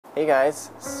Hey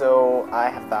guys, so I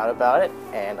have thought about it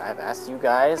and I've asked you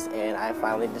guys and I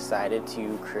finally decided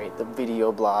to create the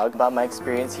video blog about my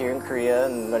experience here in Korea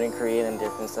and learning Korean and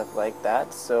different stuff like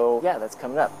that. So yeah, that's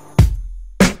coming up.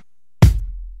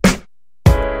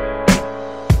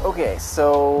 Okay,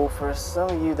 so for some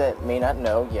of you that may not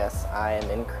know, yes, I am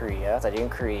in Korea, studying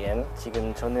Korean.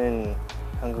 지금 저는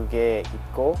한국에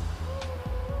있고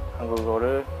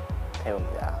한국어를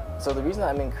배웁니다. So the reason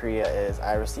I'm in Korea is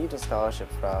I received a scholarship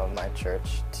from my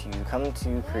church to come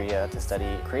to Korea to study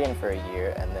Korean for a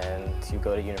year and then to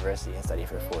go to university and study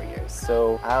for 4 years.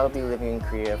 So I'll be living in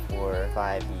Korea for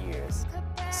 5 years.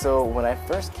 So when I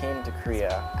first came to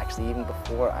Korea, actually even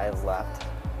before I left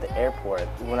the airport,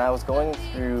 when I was going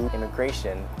through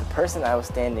immigration, the person I was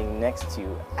standing next to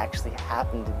actually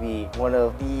happened to be one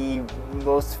of the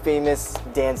most famous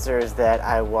dancers that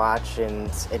I watch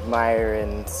and admire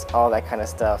and all that kind of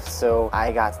stuff. So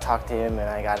I got to talk to him and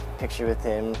I got a picture with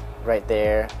him right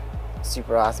there.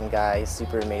 Super awesome guy,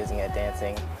 super amazing at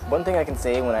dancing. One thing I can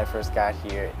say when I first got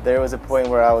here, there was a point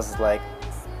where I was like,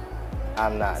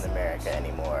 I'm not in America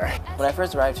anymore. When I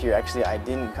first arrived here, actually, I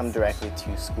didn't come directly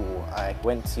to school. I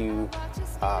went to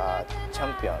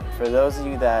Cheongbyeong. For those of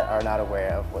you that are not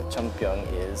aware of what Cheongbyeong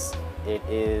is, it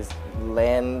is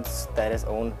land that is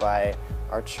owned by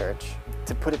our church.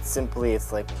 To put it simply,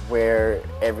 it's like where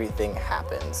everything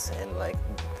happens, and like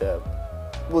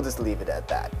we'll just leave it at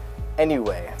that.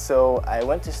 Anyway, so I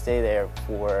went to stay there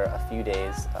for a few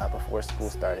days before school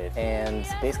started, and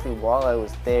basically while I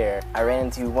was there, I ran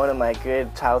into one of my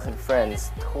good childhood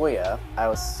friends, Toya. I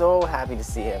was so happy to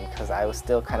see him because I was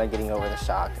still kind of getting over the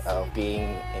shock of being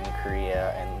in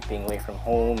Korea and being away from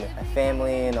home and my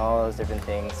family and all those different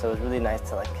things. So it was really nice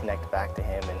to like connect back to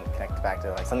him and connect back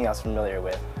to like something I was familiar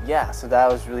with. Yeah, so that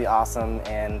was really awesome,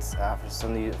 and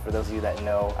for those of you that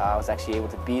know, I was actually able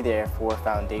to be there for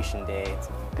Foundation Day. It's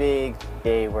a big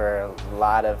day where a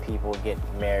lot of people get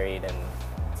married and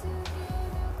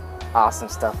awesome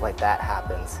stuff like that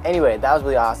happens. Anyway, that was a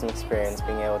really awesome experience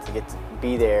being able to get to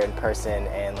be there in person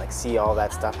and like see all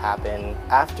that stuff happen.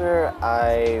 After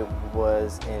I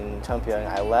was in Cheongbyeong,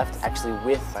 I left actually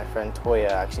with my friend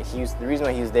Toya. Actually, the reason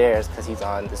why he was there is because he's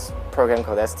on this program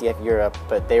called SDF Europe,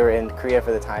 but they were in Korea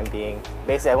for the time being.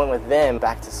 Basically, I went with them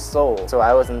back to Seoul. So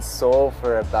I was in Seoul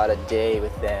for about a day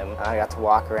with them. I got to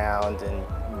walk around and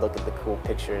look at the cool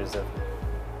pictures of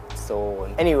Seoul.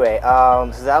 And anyway,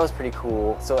 so that was pretty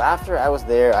cool. So after I was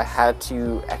there, I had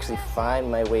to actually find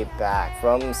my way back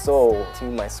from Seoul to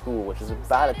my school, which was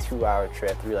about a 2-hour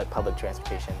trip through like public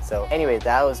transportation. So anyway,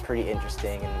 that was pretty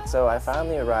interesting. And so I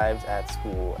finally arrived at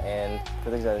school, and for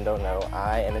those that don't know,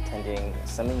 I am attending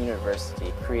Summer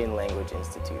University Korean Language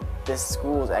Institute. This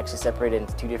school is actually separated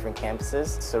into 2 different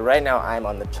campuses. So right now I'm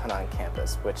on the Cheonan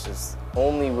campus, which is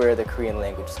only where the Korean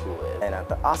language school is. And at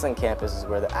the Asan campus is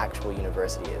where the actual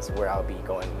university is, where I'll be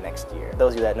going next year.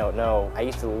 Those of you that don't know, I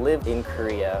used to live in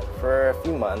Korea for a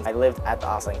few months. I lived at the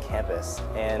Asan campus,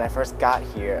 and when I first got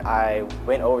here, I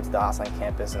went over to the Asan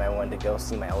campus and I wanted to go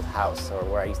see my old house, or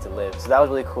where I used to live. So that was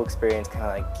a really cool experience, kind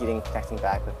of like connecting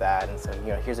back with that. And so,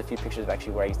 you know, here's a few pictures of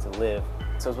actually where I used to live.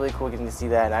 So it was really cool getting to see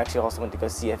that, and I actually also went to go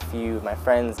see a few of my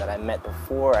friends that I met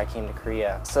before I came to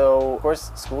Korea. So of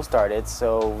course school started,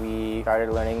 so we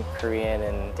started learning Korean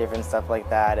and different stuff like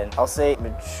that, and I'll say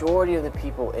majority of the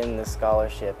people in the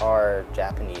scholarship are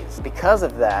Japanese. Because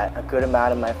of that, a good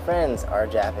amount of my friends are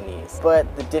Japanese. But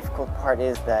the difficult part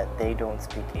is that they don't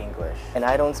speak English, and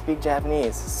I don't speak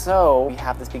Japanese, so we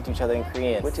have to speak to each other in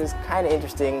Korean, which is kind of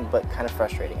interesting but kind of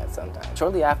frustrating at some time.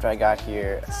 Shortly after I got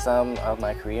here, some of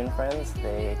my Korean friends,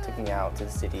 they took me out to the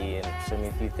city and showed me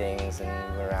a few things, and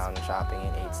we went around shopping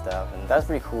and ate stuff, and that was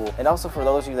pretty cool. And also for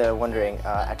those of you that are wondering,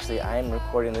 actually I am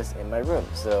recording this in my room.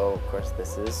 So of course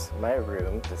this is my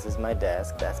room, this is my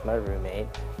desk, that's my roommate,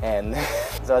 and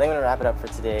so I think I'm gonna wrap it up for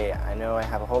today. I know I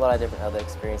have a whole lot of different other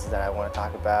experiences that I want to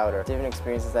talk about, or different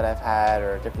experiences that I've had,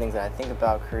 or different things that I think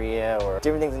about Korea, or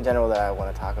different things in general that I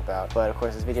want to talk about. But of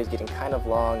course this video is getting kind of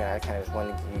long, and I kind of just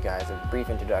wanted to give you guys a brief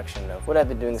introduction of what I've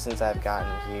been doing since I've gotten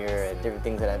here, and different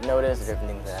things that I've noticed, different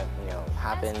things that have,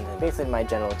 happened, and basically my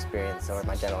general experience or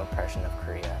my general impression of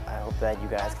Korea. I hope that you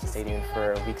guys can stay tuned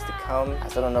for weeks to come. I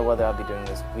still don't know whether I'll be doing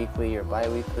this weekly or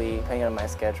bi-weekly, depending on my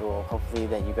schedule. Hopefully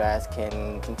that you guys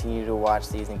can continue to watch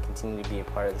these and continue to be a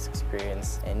part of this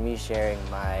experience and me sharing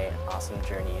my awesome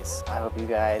journeys. I hope you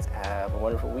guys have a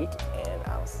wonderful week, and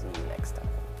I'll see you next time.